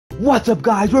What's up,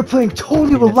 guys? We're playing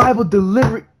Totally Reliable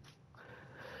Delivery.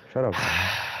 Shut up.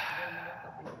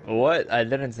 What? I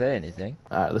didn't say anything.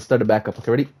 Alright, let's start it back up. Okay,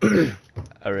 ready?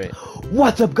 Alright.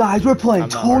 What's up, guys? We're playing I'm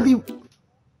not Totally...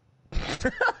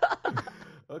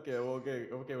 Okay,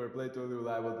 we're playing Totally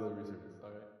Reliable Delivery Service.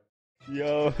 Alright.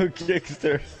 Yo,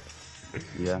 Kickster.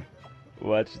 Yeah.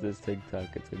 Watch this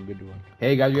TikTok. It's a good one.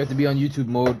 Hey, guys, you have to be on YouTube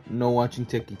mode. No watching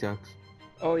TikToks.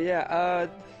 Oh yeah,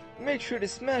 make sure to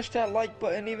smash that like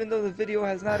button even though the video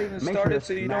has not even Make started, sure to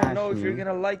so you don't smash know if you're me.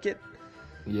 gonna like it.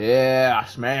 Yeah,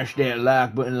 smash that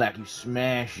like button like you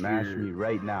smash Me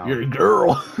right now. your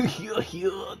girl.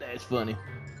 Yeah, that's funny.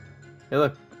 Hey,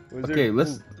 look. Was Okay, there-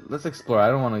 let's explore. I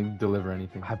don't want to deliver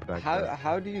anything.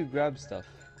 How do you grab stuff?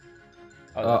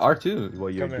 R2. Well,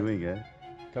 you're Come here. doing it.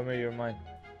 Come here, you're mine.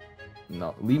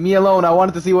 No, leave me alone. I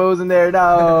wanted to see what was in there.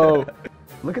 No.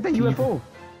 Look at that UFO.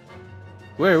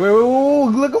 Where? Whoa,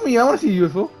 look at me. I want to see a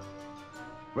UFO.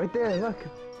 Right there, look.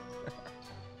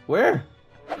 Where?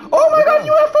 Oh my God,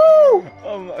 UFO!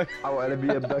 Oh my. I want to be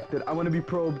abducted. I want to be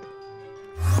probed.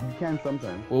 You can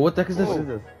sometimes. Well, what the heck is this? What is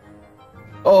this?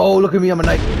 Oh, look at me. I'm a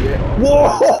knight. Yeah.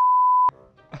 Whoa!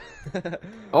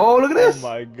 Oh, look at Oh this.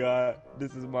 my God,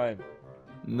 this is mine.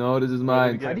 No, this is Let me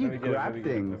mine. get How it, do you let me get it, grab let me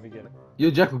get it, things? let me get it. Yo,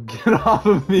 Jackal, get off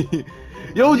of me.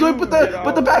 Yo, Joy, put get the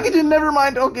off. package in. Never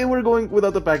mind. Okay, we're going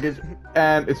without the package,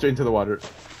 and it's straight into the water.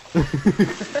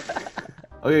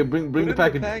 Okay, bring Put the in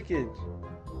package. package.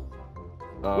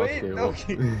 Oh, Wait, okay, well.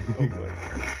 okay. Oh boy.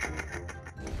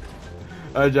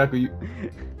 Alright, Jackal,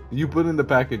 you put in the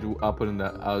package. I'll put in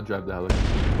that. I'll drive the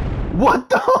helicopter. What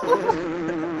the?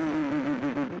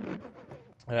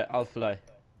 Alright, I'll fly.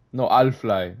 No, I'll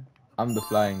fly. I'm the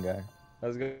flying guy.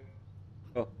 Let's go.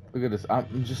 Look at this.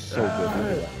 I'm just so good. Look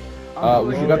at that.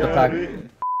 We forgot the yeah, pack.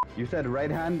 You said right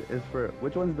hand is for...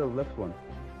 Which one's the left one?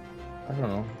 I don't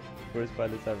know. First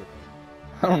pilot ever.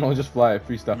 I don't know. Just fly.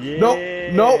 Freestyle. Yeah. No.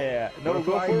 No. No, We're go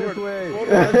flying this forward.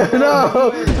 way.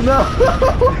 No. No.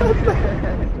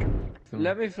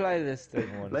 Let me fly this thing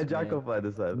once. Let man. Jacko fly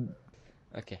this side.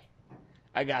 Okay.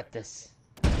 I got this.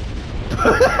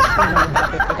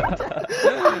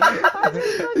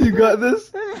 You got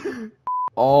this.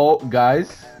 Oh,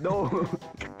 guys. No.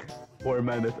 Poor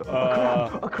man. A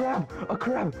crab. A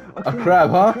crab. A crab,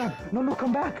 huh? No,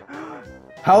 come back.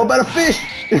 How about a fish?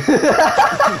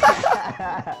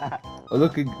 Oh,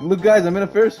 look, guys. I'm in a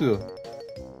Ferris wheel.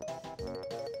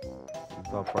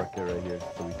 I'll park it right here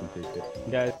so we can take it.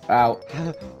 Guys, Ow.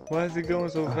 why is it going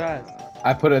so fast?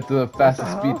 I put it to the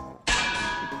fastest speed.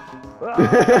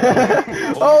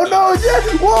 Oh no, Jack!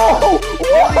 Whoa!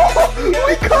 Whoa!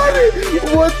 We caught it!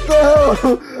 What the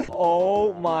hell?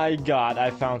 Oh my God,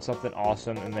 I found something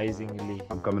awesome, amazingly.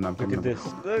 I'm coming. Look at this.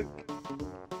 Look.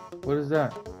 What is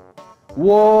that?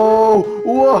 Whoa!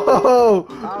 Whoa!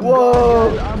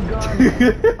 Whoa! I'm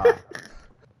gone.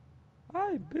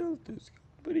 I built this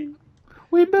company.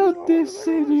 We built this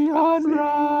city on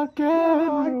rock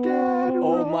and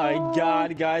roll. Oh my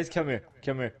God, guys, come here.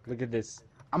 Come here. Look at this.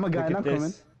 I'm a guy. Look I'm at coming.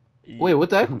 this. Wait, what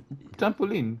the heck?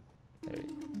 Trampoline.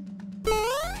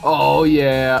 Oh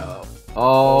yeah.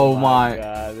 Oh my.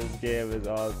 God, this game is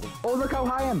awesome. Oh, look how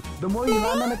high I am. The more you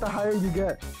land on it, the higher you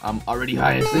get. I'm already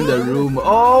highest in the room.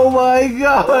 Oh my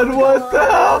God! What the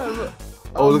hell?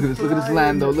 Oh, look at this! Look at this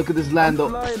Lando! Look at this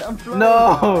Lando! I'm flying.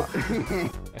 No!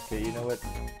 Okay, you know what?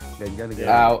 Yeah, you gotta get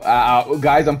Ow! Ow!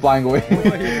 Guys, I'm flying away.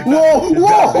 Whoa,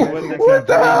 Whoa! What What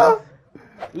the hell?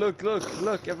 Look,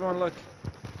 everyone look.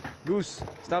 Goose,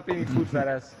 stop eating food, fat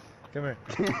ass. Come here.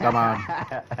 Come on!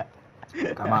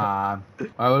 Come on! Alright,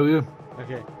 what do we do?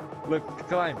 Okay, look,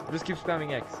 climb. Just keep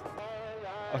spamming X.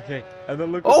 Okay, and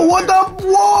then look. Oh, what the?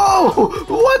 Whoa!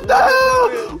 What the hell?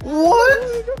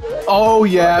 What? Oh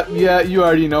yeah, you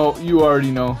already know. You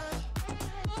already know.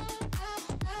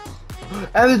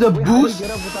 And there's a boost.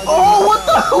 Oh, what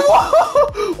the?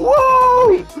 Whoa!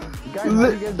 Whoa! Guys, how do you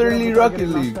guys get Literally up without Rocket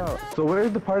getting League. knocked out? So where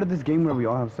is the part of this game where we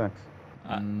all have sex?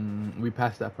 We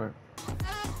passed that part.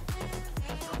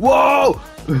 Whoa!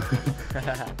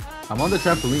 I'm on the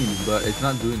trampoline, but it's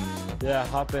not doing anything. Yeah,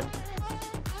 hop in.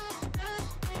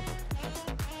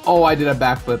 Oh, I did a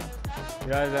backflip.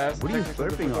 Guys, I have some What are you technical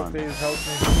surfing on?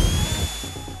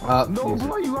 difficulties. Help me. No, yes.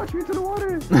 boy, you launched me to the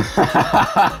water.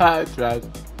 Trash.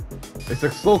 It's a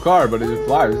slow car, but it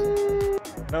flies.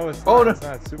 No, it's not. Oh, no. It's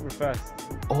not. It's super fast.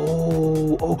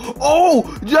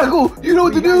 Oh, Jackal, you know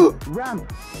what to do? Ramp.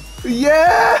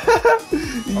 Yeah!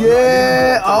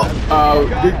 Yeah! Oh,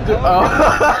 Victor.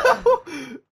 Oh.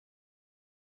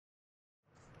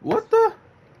 What the?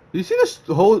 You see this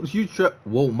whole huge trap?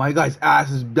 Whoa, my guy's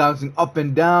ass is bouncing up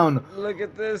and down. Look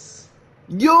at this.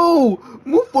 Yo,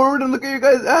 move forward and look at your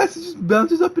guy's ass. It just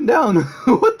bounces up and down.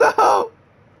 What the hell?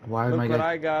 Why is Look my what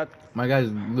guy? I got. My guy's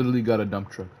literally got a dump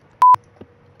truck.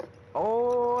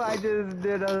 Oh, I just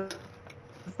did a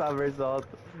somersault.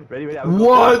 Ready, ready.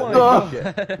 What Oh my the? God.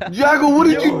 Jaggo, what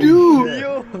did you Yo, do?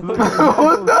 Yo.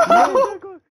 What the hell?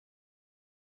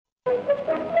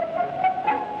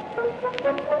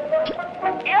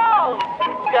 Yo!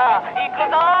 じゃあ、行く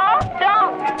ぞ！ド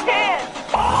ン！